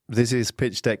This is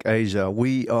Pitch Deck Asia.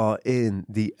 We are in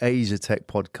the Asia Tech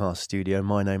Podcast studio.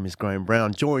 My name is Graham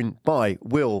Brown, joined by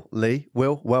Will Lee.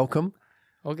 Will, welcome.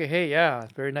 Okay, hey, yeah,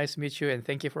 very nice to meet you, and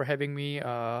thank you for having me,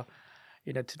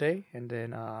 today. And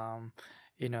then, I'm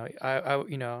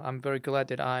very glad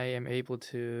that I am able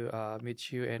to meet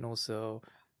you, and also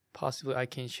possibly I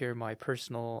can share my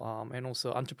personal and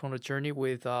also entrepreneurial journey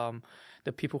with the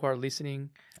people who are listening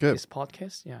to this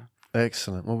podcast. Yeah.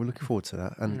 Excellent. Well, we're looking forward to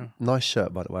that. And nice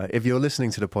shirt, by the way. If you're listening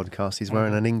to the podcast, he's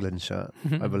wearing an England shirt,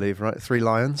 I believe, right? 3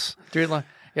 Lions. 3 Lions.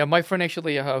 Yeah, my friend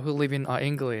actually who live in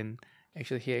England, he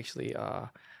gave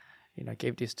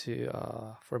this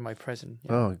for my present.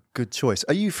 Yeah. Oh, good choice.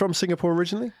 Are you from Singapore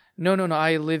originally? No.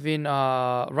 I live in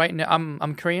right now.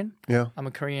 I'm Korean. Yeah. I'm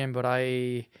a Korean, but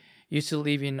I used to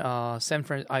live in San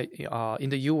Fran. In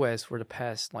the U.S. for the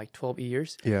past 12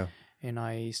 years. Yeah. And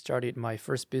I started my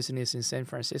first business in San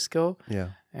Francisco.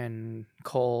 Yeah. And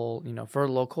called very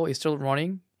local. It's still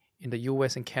running in the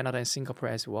U.S. and Canada and Singapore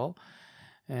as well.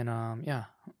 And yeah.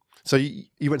 So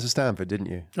you went to Stanford,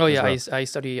 didn't you? Oh yeah, well? I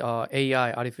studied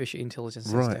AI, artificial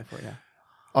intelligence at Stanford. Yeah.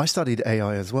 I studied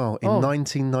AI as well in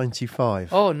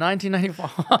 1995. Oh,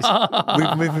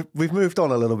 1995. we've moved on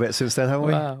a little bit since then, haven't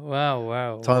we?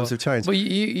 Wow. Times have changed. But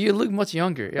you look much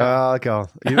younger. Yeah. God.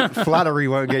 Flattery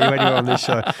won't get you anywhere on this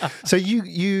show. So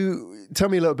you tell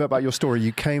me a little bit about your story.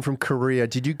 You came from Korea.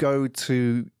 Did you go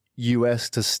to US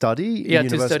to study? Yeah,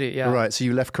 to study, yeah. Right, so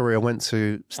you left Korea, went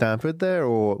to Stanford there,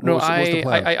 or what's the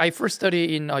plan? I first studied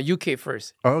in UK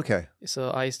first. Oh, okay.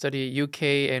 So I studied UK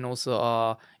and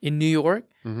also in New York,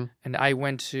 and I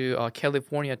went to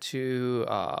California to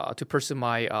pursue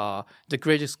my the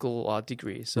graduate school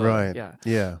degree. So right.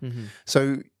 Yeah. Mm-hmm.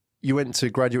 So you went to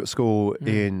graduate school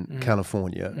in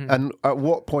California, and at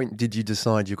what point did you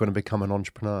decide you're going to become an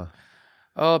entrepreneur?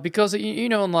 Because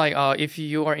if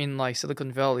you are in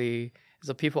Silicon Valley,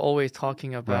 the people always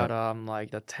talking about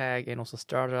the tech and also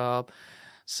startup.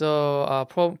 So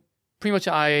pretty much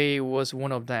I was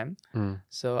one of them.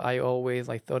 So I always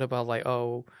thought about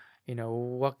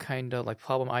what kind of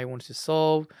problem I wanted to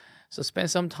solve. So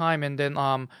spend some time, and then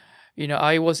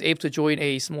I was able to join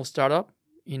a small startup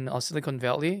in Silicon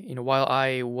Valley. While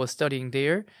I was studying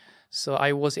there. So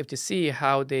I was able to see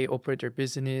how they operate their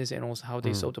business and also how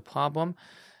they solve the problem.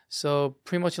 So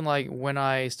pretty much when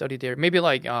I studied there, maybe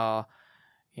couple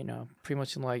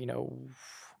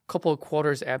of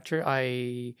quarters after,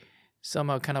 I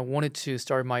somehow kind of wanted to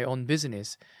start my own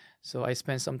business. So I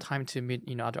spent some time to meet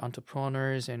other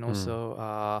entrepreneurs and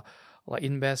also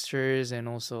investors and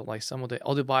also some of the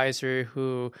advisors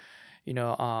who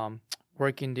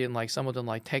work in the some of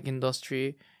the tech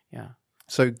industry. Yeah.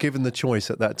 So given the choice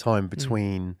at that time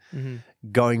between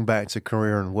going back to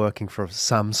Korea and working for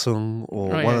Samsung or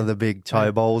one of the big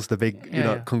chaebols, the big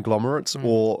conglomerates,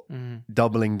 or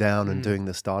doubling down and doing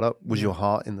the startup, was your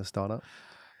heart in the startup?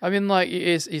 I mean,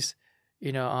 as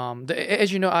you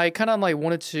know, I kind of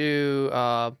wanted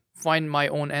to find my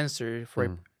own answer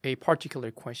for a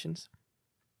particular questions.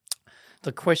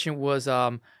 The question was,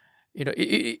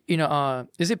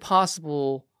 is it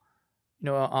possible,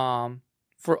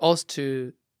 for us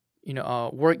to,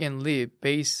 work and live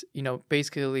based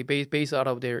out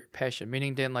of their passion,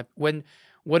 meaning then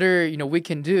whether we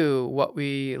can do what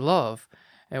we love,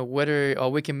 and whether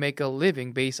we can make a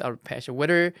living based out of passion,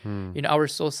 whether our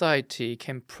society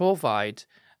can provide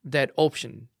that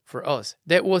option for us.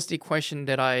 That was the question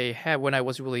that I had when I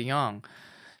was really young.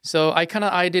 So I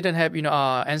didn't have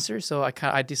answer. So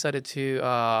I decided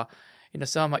to.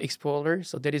 Some explorer.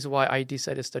 So that is why I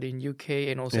decided to study in UK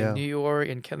and also in New York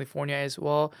and California as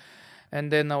well. And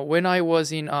then when I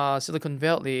was in Silicon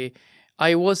Valley,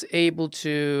 I was able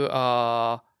to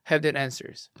have that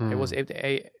answers. I was able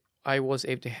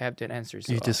to have that answers.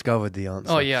 You discovered the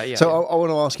answer. Oh, yeah. So I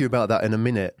want to ask you about that in a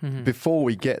minute. Before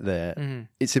we get there,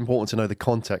 it's important to know the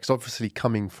context. Obviously,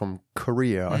 coming from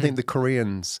Korea, I think the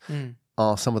Koreans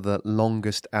are some of the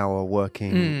longest hour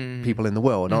working people in the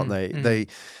world, aren't they?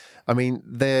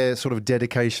 Their sort of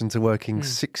dedication to working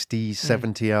 60,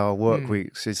 70-hour work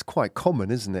weeks is quite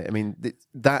common, isn't it? I mean,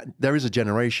 that there is a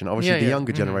generation. Obviously, the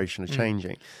younger generation is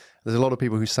changing. There's a lot of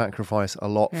people who sacrifice a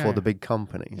lot for the big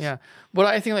companies. Yeah, but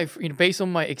I think based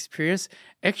on my experience,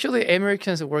 actually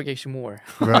Americans work actually more.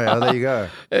 Right. Oh, there you go.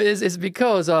 It's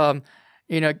because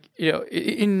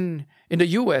in the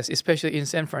U.S., especially in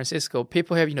San Francisco,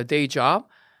 people have day job.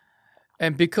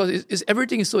 And because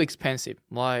everything is so expensive,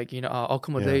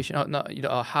 accommodation,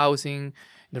 housing,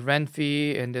 the rent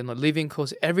fee and then the living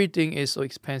costs, everything is so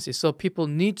expensive. So people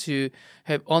need to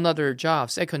have another job,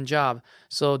 second job.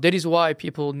 So that is why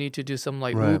people need to do some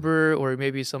like Right. Uber or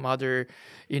maybe some other,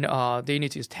 they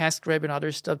need to use TaskRabbit and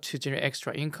other stuff to generate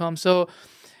extra income. So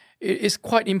it's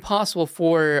quite impossible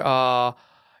for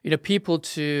people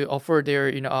to offer their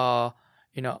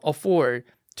afford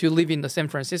to live in the San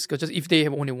Francisco just if they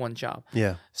have only one job.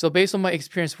 Yeah. So based on my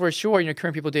experience, for sure,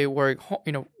 Korean people they work hard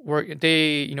and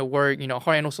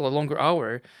also a longer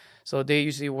hour. So they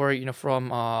usually work from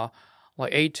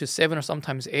like 8 to 7 or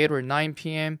sometimes 8 or 9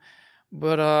 p.m.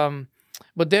 But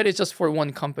that is just for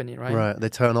one company, right? Right. They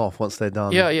turn off once they're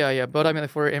done. Yeah. But I mean,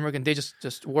 for American, they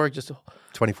just work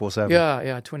 24/7.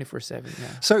 Yeah, 24/7.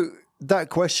 Yeah. So that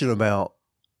question about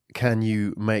can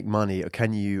you make money or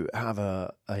can you have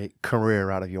a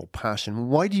career out of your passion?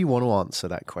 Why do you want to answer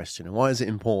that question? And why is it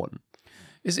important?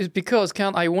 It's because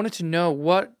I wanted to know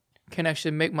what can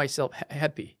actually make myself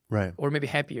happy, Right. or maybe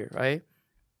happier, right?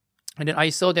 And then I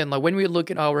saw that like when we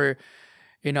look at our,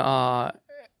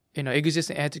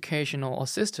 existing educational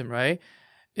system, right?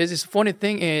 Is this funny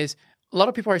thing is a lot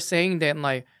of people are saying that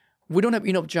like we don't have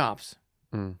enough jobs,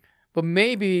 but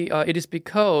maybe it is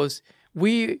because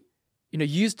we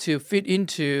used to fit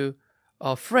into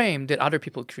a frame that other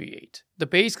people create. The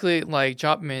basically like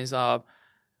job means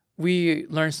we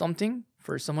learn something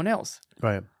for someone else,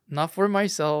 Right. not for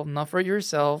myself, not for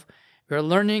yourself. We're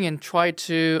learning and try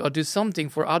to do something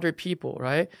for other people,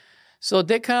 right? So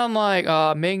that kind of like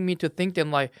make me to think that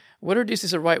like whether this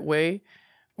is the right way,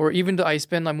 or even though I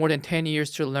spent like more than 10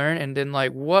 years to learn, and then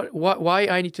like why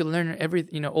I need to learn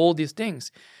all these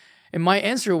things. And my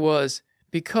answer was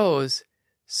because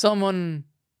someone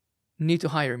need to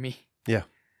hire me. Yeah.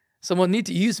 Someone need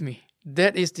to use me.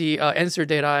 That is the answer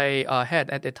that I had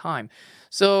at the time.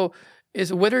 So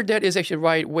is whether that is actually the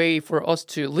right way for us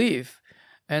to live.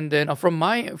 And then from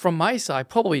my side,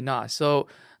 probably not. So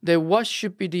then what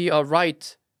should be the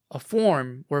right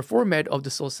form or format of the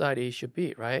society should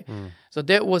be, right? So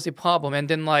that was the problem. And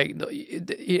then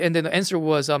the answer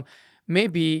was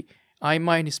maybe I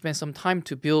might spend some time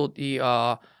to build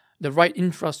the right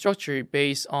infrastructure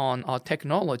based on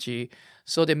technology,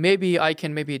 so that maybe I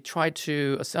can try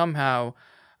to somehow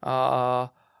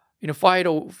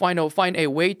find a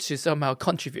way to somehow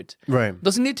contribute. Right.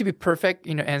 Doesn't need to be perfect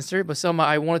answer, but somehow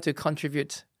I wanted to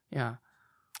contribute. Yeah.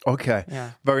 Okay.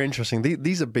 Yeah. Very interesting.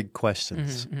 These are big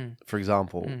questions. For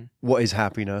example, what is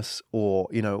happiness? Or,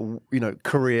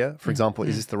 career, for example,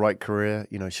 is this the right career?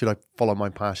 Should I follow my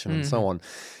passion and so on?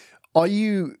 Are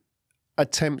you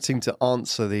attempting to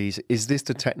answer these? Is this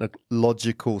the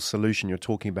technological solution you're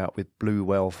talking about with Blue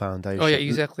Whale Foundation? Oh, yeah,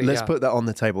 exactly. Let's yeah. put that on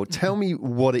the table. Tell me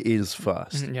what it is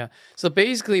first. Yeah. So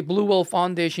basically, Blue Whale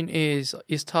Foundation is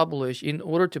established in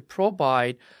order to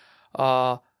provide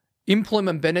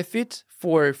employment benefit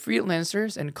for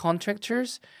freelancers and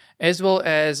contractors, as well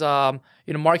as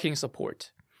marketing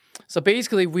support. So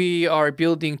basically, we are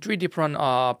building 3 different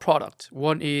products.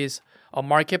 One is a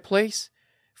marketplace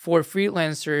for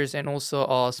freelancers and also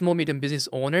a small medium business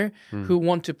owner who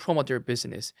want to promote their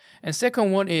business. And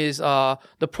second one is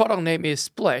the product name is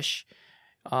Splash.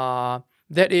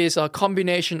 That is a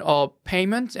combination of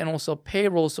payments and also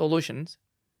payroll solutions.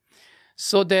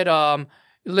 So that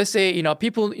let's say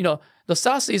people the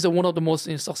SaaS is one of the most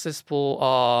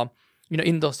successful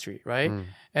industry, right?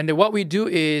 And then what we do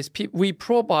is we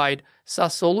provide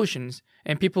SaaS solutions,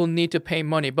 and people need to pay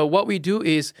money. But what we do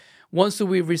is once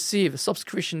we receive a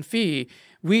subscription fee,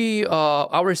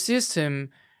 our system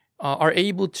are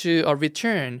able to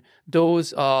return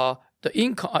those the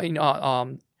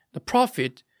income the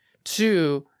profit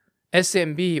to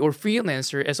SMB or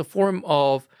freelancer as a form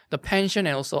of the pension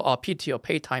and also PTO,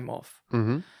 paid time off.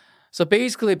 So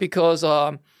basically, because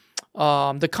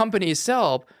the company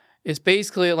itself is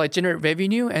basically like generate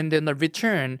revenue and then the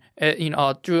return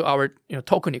through our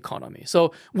token economy.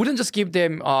 So we wouldn't just give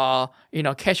them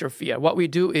cash or fiat. What we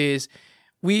do is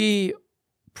we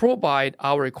provide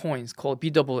our coins called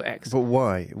BWX. But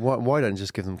why? Why don't you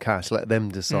just give them cash? Let them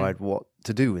decide what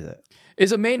to do with it.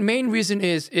 Is the main reason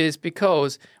is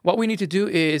because what we need to do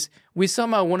is we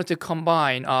somehow wanted to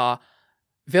combine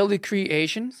value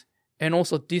creations and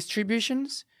also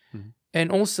distributions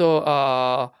and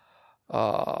also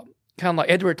kind of like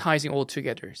advertising all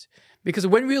together. Because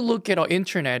when we look at our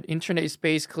internet is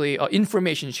basically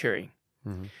information sharing.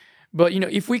 But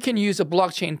if we can use a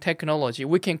blockchain technology,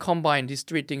 we can combine these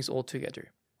 3 things all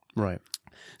together. Right.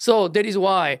 So that is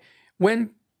why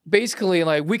when basically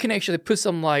like we can actually put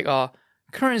some like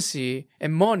currency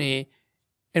and money,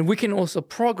 and we can also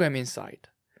program inside.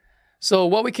 So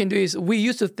what we can do is we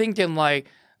used to think that like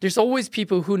there's always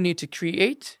people who need to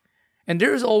create And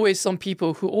there's always some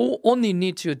people who only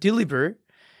need to deliver,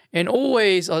 and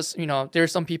always,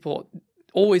 there's some people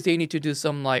always they need to do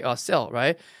some like sell,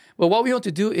 right? But what we want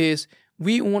to do is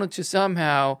we wanted to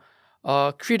somehow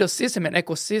create a system, an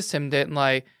ecosystem that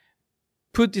like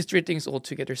put these three things all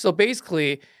together. So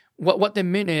basically, what that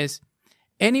means is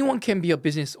anyone can be a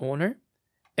business owner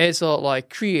as a like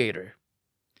creator,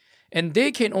 and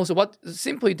they can also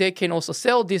they can also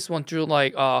sell this one through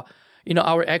like our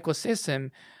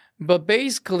ecosystem. But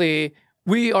basically,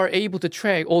 we are able to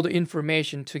track all the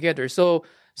information together. So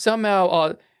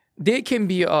somehow they can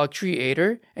be a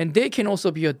creator, and they can also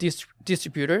be a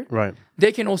distributor. Right.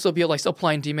 They can also be like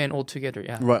supply and demand all together.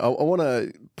 Yeah. Right. I want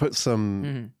to put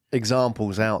some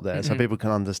examples out there so people can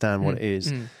understand what it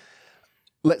is.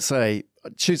 Let's say,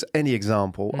 choose any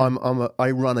example.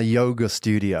 I run a yoga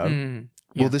studio.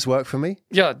 Will this work for me?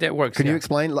 Yeah, that works. Can you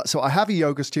explain? So I have a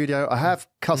yoga studio. I have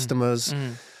customers.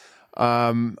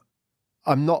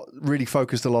 I'm not really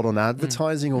focused a lot on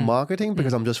advertising or marketing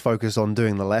because I'm just focused on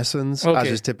doing the lessons, as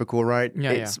is typical, right?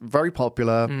 It's very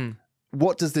popular.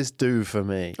 What does this do for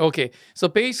me? Okay, so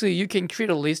basically you can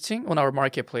create a listing on our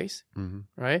marketplace,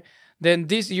 right? Then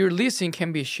your listing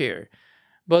can be shared.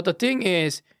 But the thing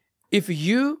is, if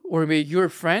you or maybe your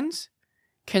friends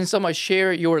can somehow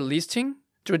share your listing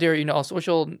through their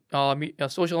social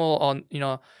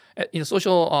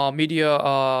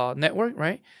media network,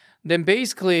 right? Then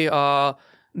basically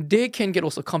they can get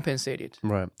also compensated.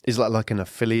 Right. It's like an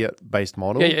affiliate-based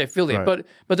model? Yeah, affiliate. Right.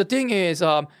 But the thing is,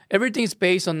 everything is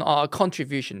based on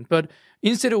contribution. But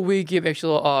instead of we give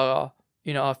actual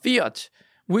fiat,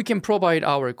 we can provide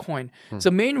our coin.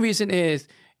 So main reason is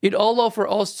it allows for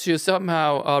us to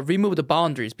somehow remove the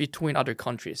boundaries between other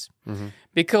countries.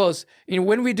 Because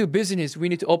when we do business, we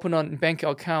need to open a bank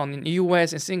account in the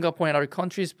US and Singapore and other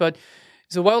countries. But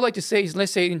so what I would like to say is,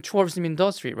 let's say in tourism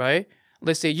industry, right?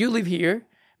 Let's say you live here.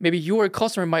 Maybe your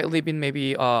customer might live in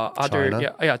maybe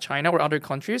China or other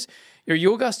countries. Your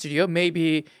yoga studio,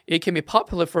 maybe it can be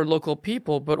popular for local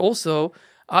people, but also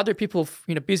other people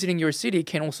visiting your city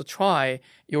can also try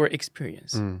your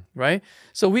experience, right?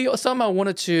 So we somehow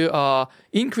wanted to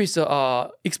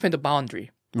expand the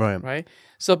boundary, right?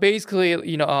 So basically,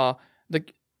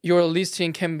 your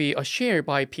listing can be shared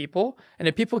by people, and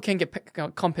the people can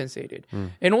get compensated.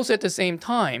 And also at the same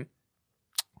time,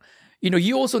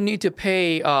 you also need to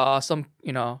pay some,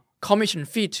 commission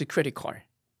fee to credit card,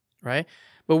 right?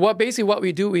 But what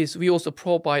we do is we also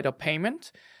provide a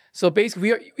payment. So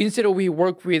basically, instead of we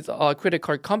work with a credit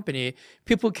card company,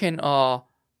 people can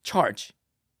charge,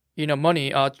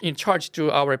 money, charge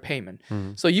through our payment.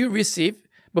 So you receive,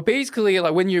 but basically,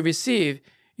 like when you receive,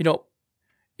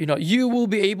 you will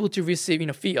be able to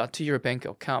receive, fiat to your bank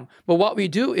account. But what we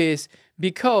do is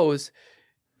because,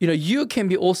 you can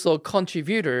be also a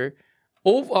contributor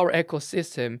of our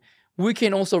ecosystem, we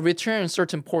can also return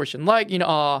certain portion, like,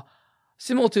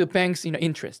 similar to banks,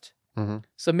 interest.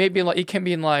 So maybe like it can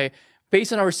be like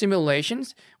based on our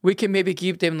simulations, we can maybe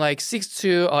give them like 6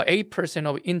 to 8%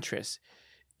 of interest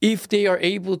if they are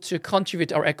able to contribute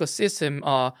to our ecosystem,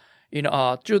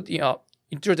 through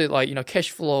the cash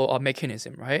flow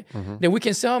mechanism, right? Then we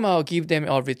can somehow give them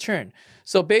a return.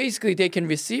 So basically, they can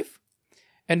receive,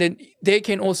 and then they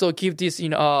can also give this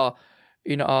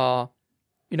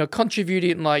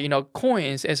contributing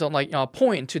coins as a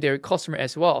point to their customer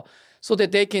as well, so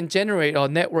that they can generate a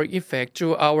network effect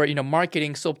through our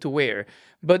marketing software.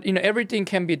 But everything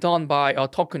can be done by a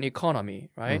token economy,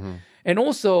 right? And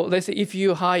also, let's say if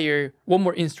you hire one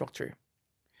more instructor,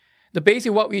 the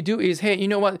basic what we do is, hey, you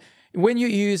know what? When you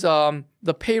use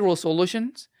the payroll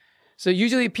solutions, so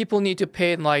usually people need to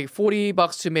pay like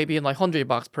 $40 to maybe like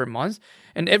 $100 per month,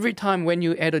 and every time when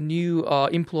you add a new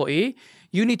employee,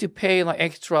 you need to pay like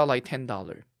extra like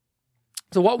 $10.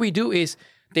 So what we do is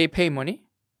they pay money,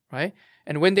 right?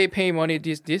 And when they pay money,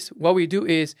 what we do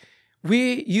is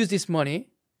we use this money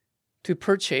to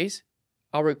purchase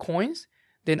our coins.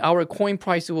 Then our coin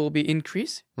price will be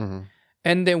increased.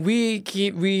 And then we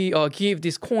give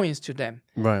these coins to them,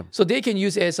 right? So they can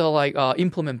use it as a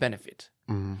implement benefit.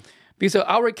 Because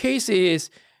our case is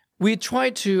we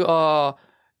try to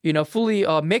fully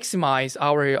maximize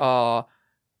our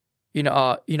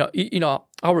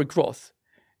our growth,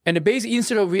 and basically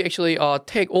instead of we actually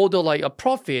take all the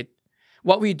profit,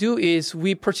 what we do is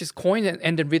we purchase coins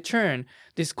and then return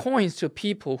these coins to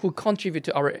people who contribute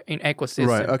to our ecosystem.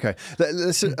 Right, okay.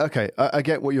 Okay, I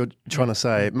get what you're trying to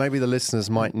say. Maybe the listeners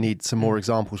might need some more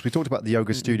examples. We talked about the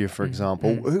yoga studio, for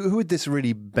example. Who would this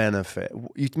really benefit?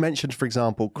 You mentioned, for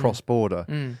example, cross-border.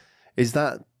 Is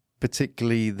that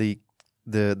particularly the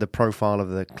the profile of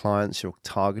the clients you're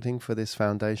targeting for this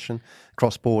foundation,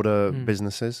 cross-border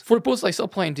businesses? For both like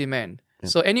supply and demand. Yeah.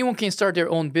 So anyone can start their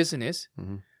own business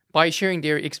by sharing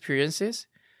their experiences.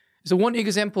 So one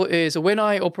example is when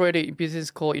I operated a business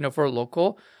called For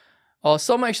Local,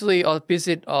 some actually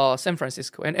visit San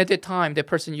Francisco, and at that time, that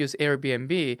person used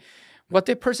Airbnb. What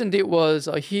that person did was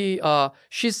she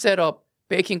set up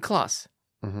baking class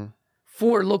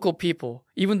for local people,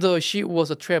 even though she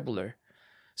was a traveler.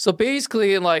 So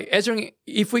basically, like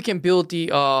if we can build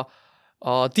the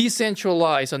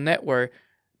decentralized network,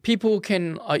 people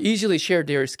can easily share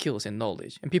their skills and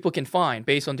knowledge, and people can find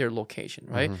based on their location,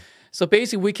 right? So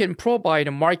basically, we can provide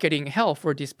a marketing help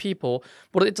for these people,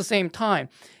 but at the same time,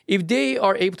 if they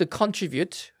are able to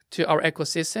contribute to our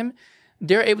ecosystem,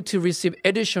 they're able to receive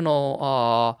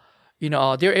additional,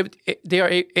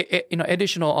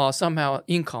 additional somehow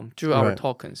income through our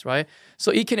tokens, right?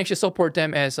 So it can actually support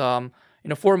them as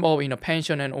in a form of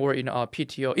pension and or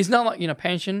PTO. It's not like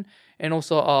pension and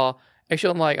also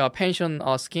actually like a pension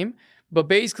scheme. But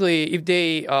basically, if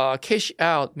they cash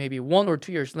out maybe 1 or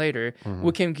 2 years later,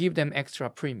 we can give them extra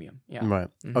premium. Yeah. Right.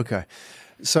 Okay.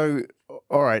 So,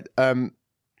 all right. I'm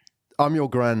your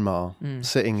grandma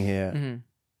sitting here.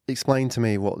 Explain to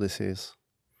me what this is.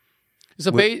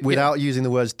 So without using the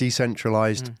words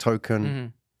decentralized,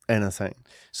 token, anything.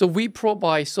 So we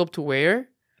provide software.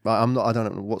 I don't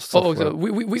know what software.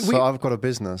 So I've got a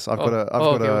business. I've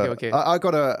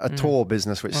got a tour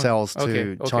business which sells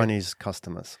to Chinese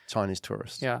customers, Chinese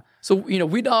tourists. Yeah. So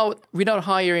without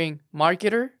hiring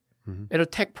marketer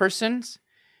and tech persons,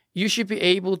 you should be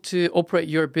able to operate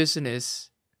your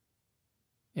business.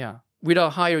 Yeah.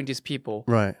 Without hiring these people.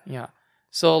 Right. Yeah.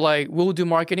 So like we'll do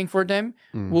marketing for them.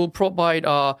 We'll provide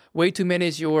a way to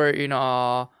manage your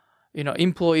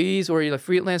employees or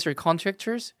freelancer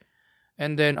contractors.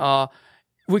 And then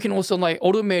we can also like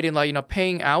automate it,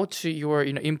 paying out to your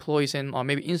employees and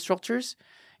maybe instructors.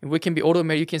 And we can be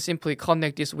automated. You can simply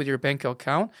connect this with your bank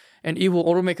account, and it will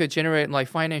automatically generate like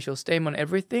financial statement,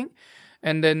 everything.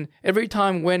 And then every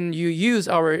time when you use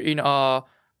our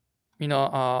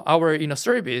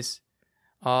service,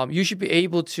 you should be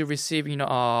able to receive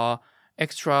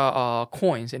extra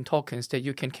coins and tokens that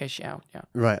you can cash out. Yeah.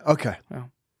 Right. Okay. Yeah.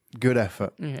 Good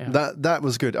effort. Yeah. That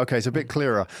was good. Okay, it's a bit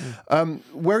clearer.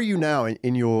 Where are you now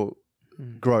in your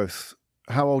growth?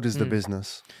 How old is the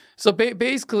business? So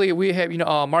basically, we have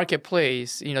a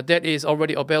marketplace that is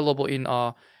already available in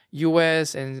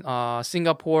U.S. and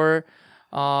Singapore.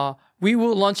 We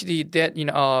will launch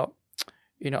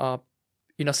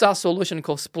SaaS solution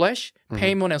called Splash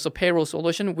payment and also payroll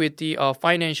solution with the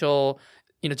financial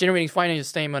generating financial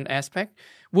statement aspect.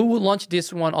 We will launch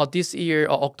this one this year,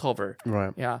 October.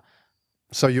 Right. Yeah.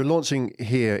 So you're launching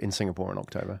here in Singapore in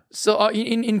October. So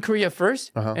in Korea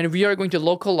first, and we are going to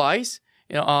localize,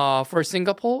 for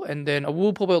Singapore, and then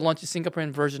we'll probably launch the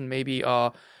Singaporean version maybe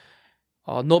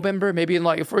November, maybe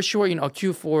like for sure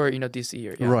Q4 this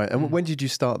year. Yeah. Right. And when did you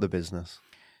start the business?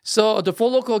 So the For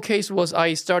Local case was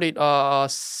I started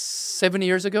 7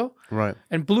 years ago. Right.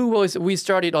 And Blue was we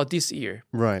started this year.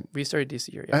 Right. We started this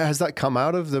year. Yeah. Has that come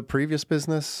out of the previous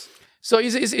business? So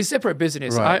it's separate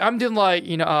business. Right. I'm doing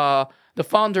the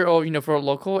founder of For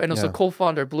Local and also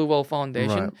co-founder Blue Whale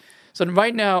Foundation. Right. So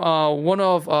right now one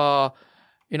of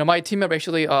my team member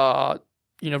actually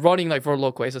running For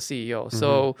Local as a CEO.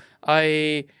 So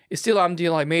I'm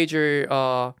the major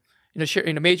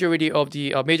majority of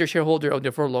the major shareholder of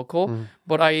the For Local,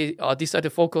 but I decided to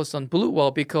focus on Blue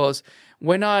Whale because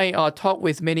when I talk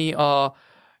with many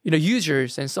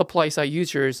users and supply side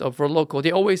users of For Local,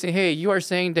 they always say, "Hey, you are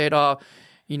saying that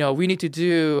we need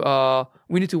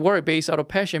to work based out of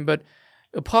passion, but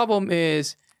the problem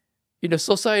is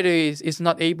society is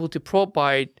not able to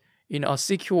provide a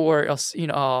secure a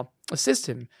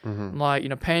system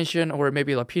like pension or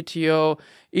maybe like PTO.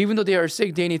 Even though they are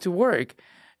sick, they need to work."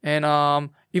 And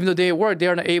even though they work, they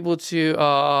are not able to,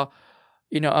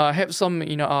 have some,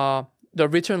 the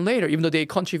return later. Even though they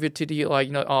contribute to the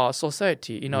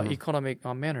society, economic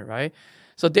manner, right?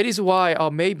 So that is why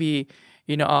maybe,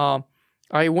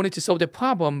 I wanted to solve the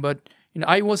problem, but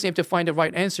I wasn't able to find the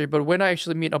right answer. But when I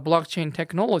actually meet a blockchain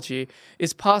technology,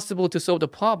 it's possible to solve the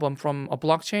problem from a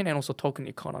blockchain and also token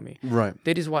economy. Right.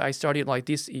 That is why I started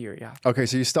this year. Yeah. Okay,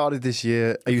 so you started this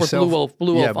year. Are you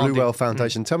Blue Whale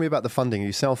Foundation. Tell me about the funding. Are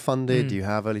you self-funded? Do you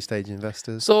have early stage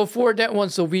investors? So for that one,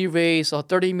 we raised a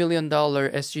 $30 million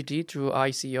SGD through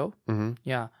ICO.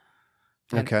 Yeah.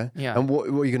 Okay. Yeah. And what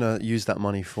are you going to use that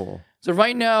money for? So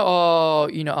right now,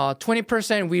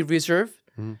 20% we reserve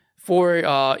for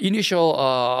initial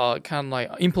kind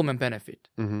of implement benefit,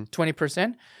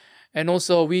 20%, and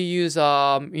also we use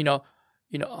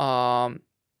It's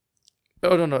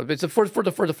for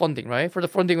the funding, right? For the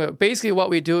funding, basically what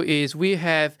we do is we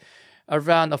have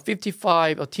around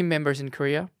 55 team members in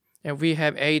Korea, and we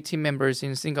have 8 team members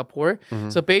in Singapore.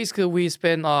 So basically, we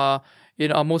spend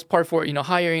most part for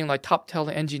hiring like top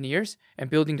talent engineers and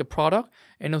building the product,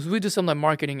 and also we do some like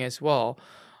marketing as well.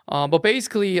 But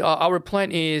basically, our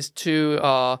plan is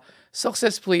to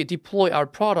successfully deploy our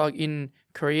product in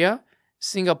Korea,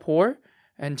 Singapore,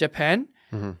 and Japan,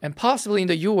 and possibly in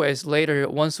the U.S. later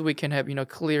once we can have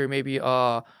clear maybe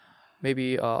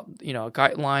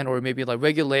guideline or maybe like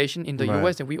regulation in the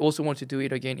US, and we also want to do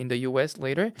it again in the US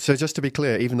later. So just to be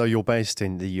clear, even though you're based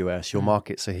in the US, your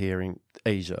markets are here in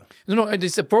Asia. No,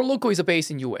 it's ProLoco is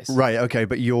based in US. Right. Okay,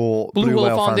 but your Blue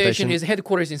Whale Foundation is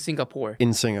headquarters in Singapore.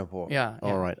 In Singapore. Yeah.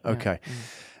 All right. Okay. Yeah.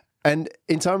 And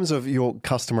in terms of your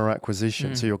customer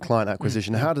acquisition, so your client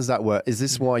acquisition, how does that work? Is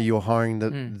this why you're hiring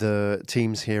the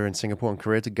teams here in Singapore and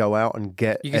Korea to go out and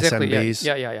get SMBs?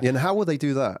 Yeah. And how will they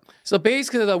do that? So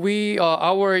basically,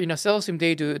 our sales team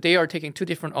they are taking 2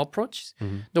 different approaches.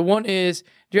 The one is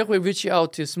directly reaching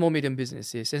out to small medium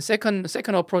businesses, and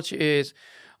second approach is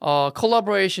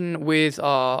collaboration with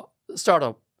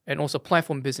startup and also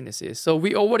platform businesses. So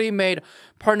we already made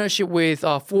partnership with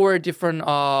 4 different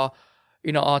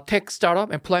tech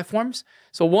startup and platforms.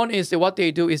 So one is what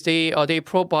they do is they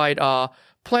provide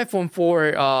platform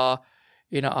for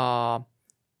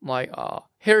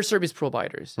hair service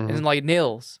providers and like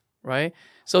nails, right?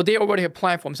 So they already have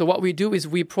platform. So what we do is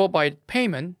we provide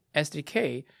payment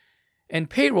SDK and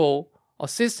payroll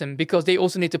system because they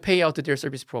also need to pay out to their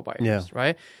service providers,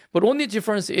 right? But only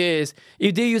difference is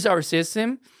if they use our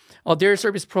system, their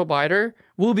service provider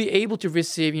will be able to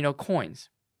receive coins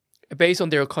based on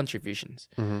their contributions.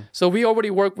 So we already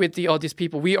work with these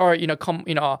people. We are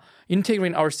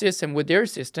integrating our system with their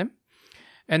system.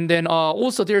 And then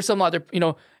also there's some other,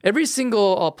 every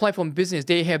single platform business,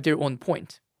 they have their own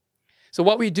point. So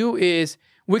what we do is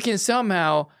we can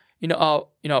somehow,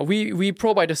 we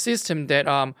provide a system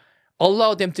that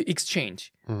allow them to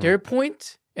exchange their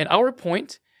point and our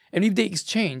point. And if they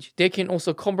exchange, they can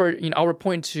also convert our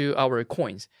point to our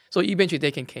coins. So eventually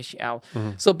they can cash it out.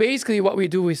 So basically what we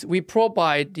do is we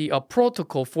provide the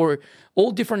protocol for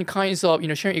all different kinds of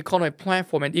sharing economy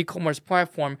platform and e-commerce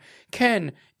platform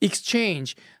can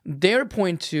exchange their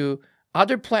point to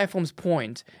other platforms'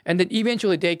 point. And then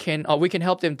eventually they can we can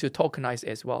help them to tokenize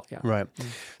as well. Yeah. Right.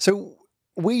 So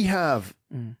we have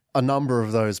a number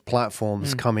of those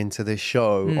platforms come into this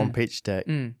show on Pitch Deck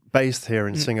based here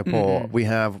in Singapore. We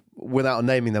have, without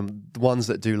naming them, the ones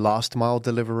that do last mile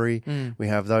delivery. We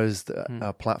have those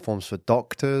that platforms for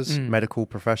doctors, medical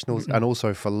professionals, and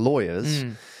also for lawyers,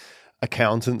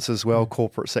 accountants as well,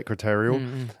 corporate secretarial,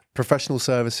 professional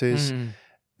services.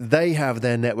 They have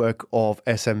their network of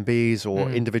SMBs or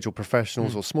individual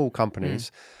professionals or small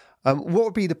companies. What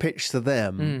would be the pitch to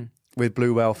them with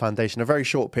Blue Whale Foundation? A very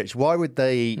short pitch. Why would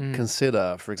they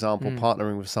consider, for example,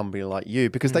 partnering with somebody like you?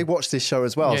 Because they watch this show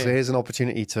as well. So here's an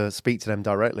opportunity to speak to them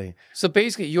directly. So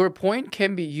basically, your point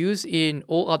can be used in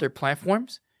all other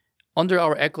platforms under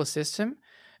our ecosystem.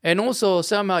 And also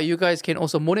somehow you guys can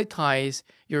also monetize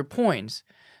your points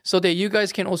so that you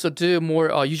guys can also do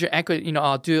more user acquisition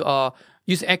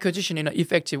in an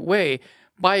effective way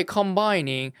by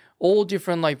combining all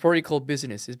different like vertical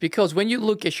businesses. Because when you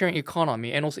look at sharing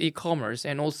economy and also e-commerce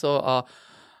and also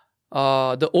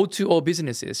the O2O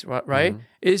businesses, right?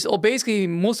 It's all basically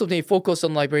most of them focus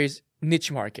on like very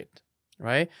niche market,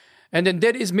 right? And then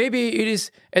that is maybe it is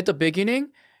at the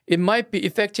beginning, it might be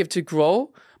effective to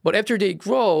grow, but after they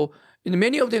grow,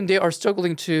 many of them they are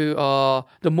struggling to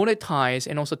monetize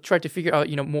and also try to figure out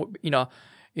more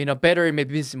better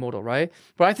maybe business model, right?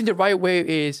 But I think the right way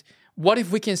is, what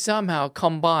if we can somehow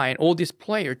combine all these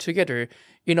players together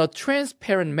in a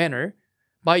transparent manner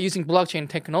by using blockchain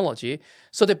technology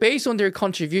so that based on their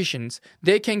contributions,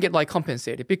 they can get like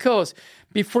compensated? Because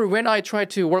before, when I try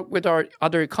to work with our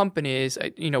other companies,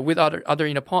 with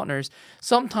other partners,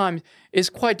 sometimes it's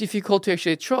quite difficult to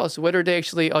actually trust whether they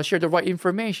actually share the right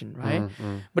information, right?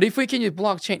 But if we can use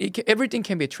blockchain, everything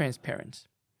can be transparent.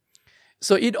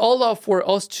 So it allows for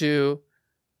us to,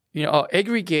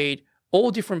 aggregate all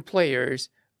different players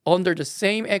under the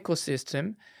same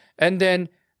ecosystem, and then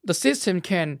the system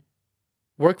can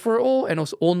work for all and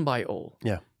also owned by all.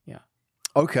 Yeah.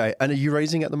 Okay. And are you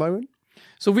raising at the moment?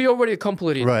 So we already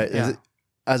completed. Right. Yeah.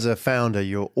 As a founder,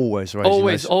 you're always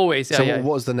raising. Always. Yeah, so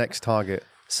what's the next target?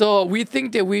 So we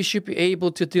think that we should be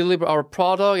able to deliver our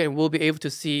product and we'll be able to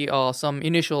see some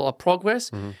initial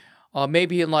progress,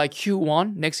 maybe in like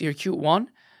Q1, next year Q1.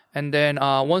 And then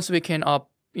once we can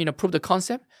prove the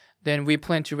concept, then we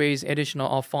plan to raise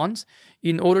additional funds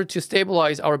in order to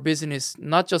stabilize our business,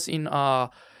 not just in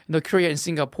Korea and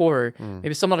Singapore,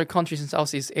 maybe some other countries in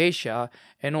Southeast Asia,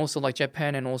 and also like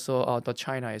Japan and also the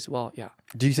China as well. Yeah.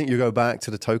 Do you think you go back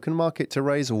to the token market to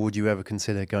raise, or would you ever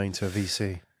consider going to a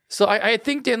VC? So I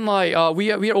think then like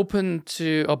we are open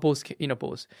to both.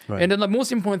 Right. And then the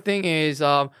most important thing is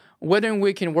whether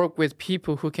we can work with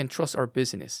people who can trust our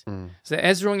business. So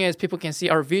as long as people can see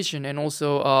our vision and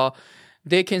also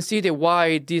they can see that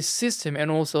why this system and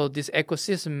also this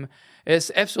ecosystem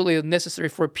is absolutely necessary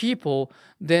for people,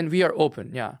 then we are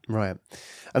open. Yeah. Right.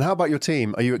 And how about your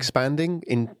team? Are you expanding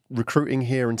in recruiting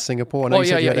here in Singapore? I know you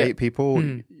said you had 8 people.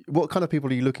 What kind of people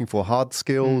are you looking for? Hard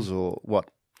skills or what?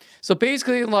 So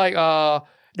basically, like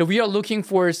we are looking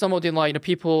for some of the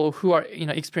people who are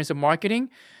experienced in marketing.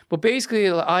 But basically,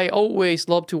 I always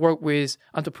love to work with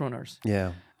entrepreneurs.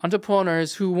 Yeah.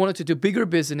 Entrepreneurs who wanted to do bigger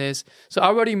business. So I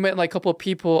already met like a couple of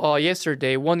people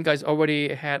yesterday. One guy's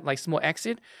already had like small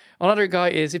exit. Another guy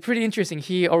is pretty interesting.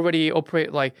 He already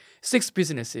operate like 6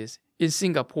 businesses in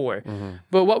Singapore.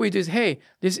 But what we do is, hey,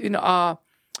 this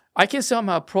I can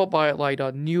somehow provide like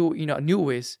the new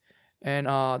ways and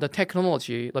the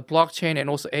technology, like blockchain and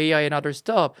also AI and other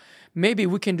stuff. Maybe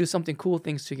we can do something cool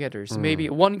things together. So maybe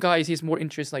one guy he's more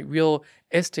interested like real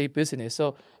estate business.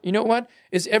 So you know what?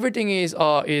 Everything is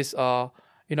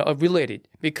related,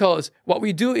 because what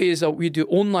we do is we do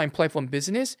online platform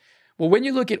business. But when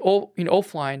you look at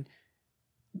offline,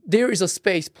 there is a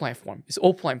space platform. It's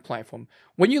offline platform.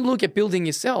 When you look at building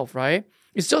itself, right?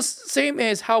 It's just same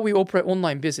as how we operate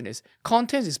online business.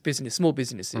 Content is business, small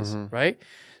businesses, right?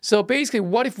 So basically,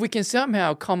 what if we can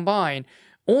somehow combine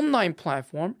online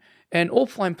platform and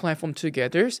offline platform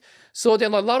together, so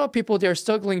that a lot of people, they're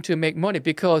struggling to make money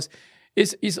because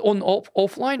it's on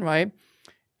offline, right?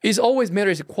 It always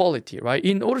matters quality, right?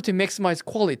 In order to maximize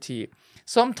quality,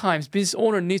 sometimes business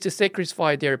owner needs to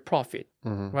sacrifice their profit,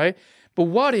 right? But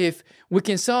what if we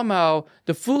can somehow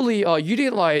fully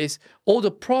utilize all the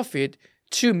profit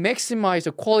to maximize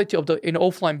the quality of the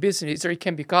offline business? Or it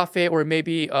can be cafe or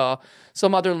maybe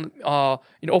some other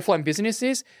offline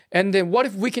businesses. And then what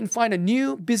if we can find a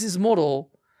new business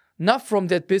model, not from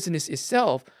that business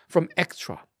itself, from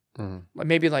extra?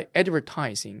 Maybe like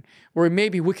advertising, or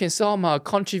maybe we can somehow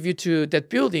contribute to that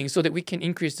building so that we can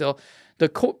increase the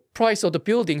price of the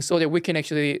building, so that we can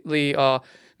actually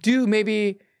do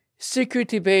maybe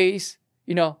security-based,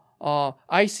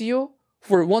 ICO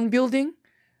for one building.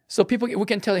 So we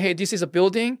can tell, hey, this is a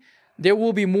building. There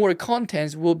will be more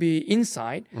contents will be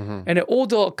inside, and all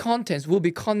the contents will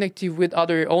be connected with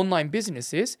other online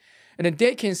businesses, and then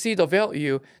they can see the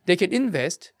value, they can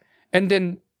invest, and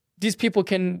then these people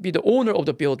can be the owner of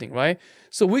the building, right?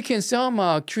 So we can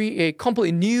somehow create a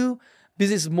completely new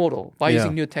business model by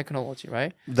using new technology,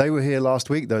 right? They were here last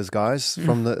week, those guys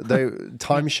from the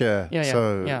timeshare.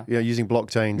 Using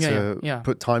blockchain to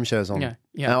put timeshares on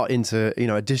out into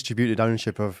a distributed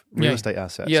ownership of real estate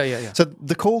assets. So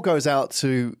the call goes out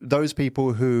to those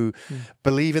people who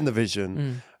believe in the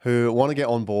vision, who want to get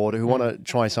on board, who want to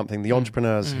try something, the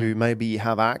entrepreneurs who maybe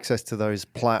have access to those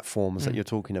platforms that you're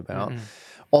talking about.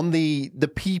 On the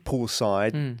people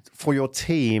side, for your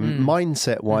team,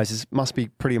 mindset-wise, it must be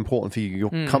pretty important for you.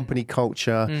 Your company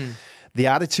culture, the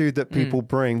attitude that people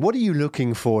bring. What are you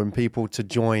looking for in people to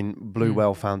join Blue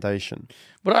Whale Foundation?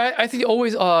 But I think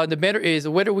always the matter is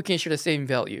whether we can share the same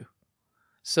value.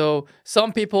 So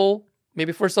some people,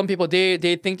 maybe for some people, they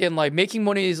think that like making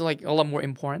money is like a lot more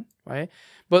important, right?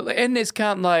 But in this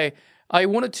kind of like, I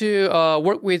wanted to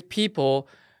work with people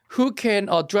who can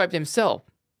drive themselves.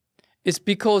 It's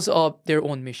because of their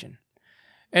own mission.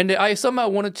 And I somehow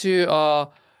wanted to,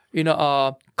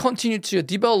 continue to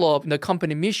develop the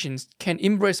company missions, can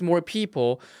embrace more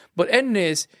people. But in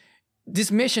this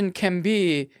mission can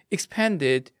be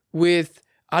expanded with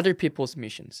other people's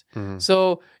missions.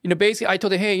 So, basically I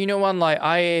told them, hey,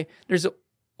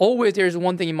 there's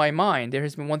one thing in my mind. There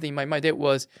has been one thing in my mind that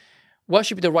was, what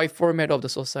should be the right format of the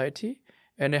society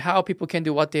and how people can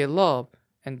do what they love.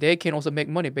 And they can also make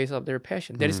money based on their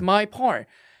passion. That is my part.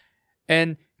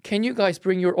 And can you guys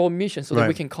bring your own mission so that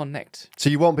we can connect? So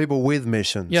you want people with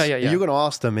missions. Yeah. You're going to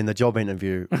ask them in the job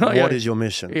interview, what is your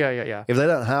mission? Yeah. If they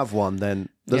don't have one, then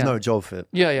there's no job for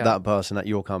that person at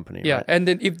your company. Yeah, right? And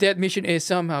then if that mission is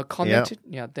somehow connected,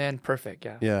 then perfect.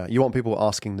 Yeah, you want people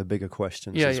asking the bigger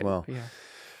questions as well. Yeah.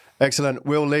 Excellent.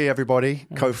 Will Lee, everybody,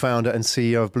 co-founder and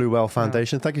CEO of Blue Whale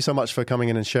Foundation. Thank you so much for coming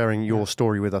in and sharing your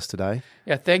story with us today.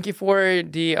 Yeah, thank you for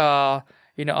the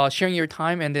sharing your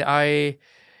time, and I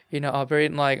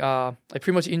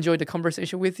pretty much enjoyed the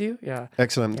conversation with you. Yeah.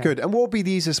 Excellent. Good. And what would be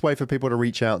the easiest way for people to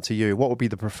reach out to you? What would be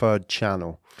the preferred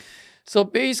channel? So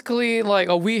basically, like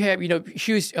we have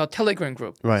huge Telegram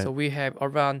group. Right. So we have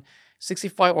around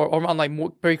 65 or around like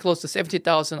very close to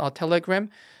 70,000 Telegram.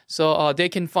 So they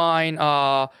can find in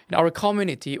our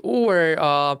community,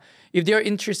 or if they're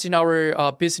interested in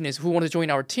our business, who want to join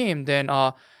our team, then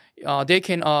they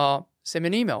can send me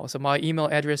an email. So my email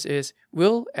address is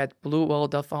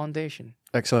will@bluewhale.foundation.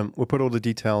 Excellent. We'll put all the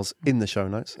details in the show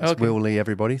notes. It's Will Lee,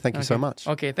 everybody. Thank you so much.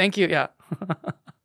 Okay, thank you. Yeah.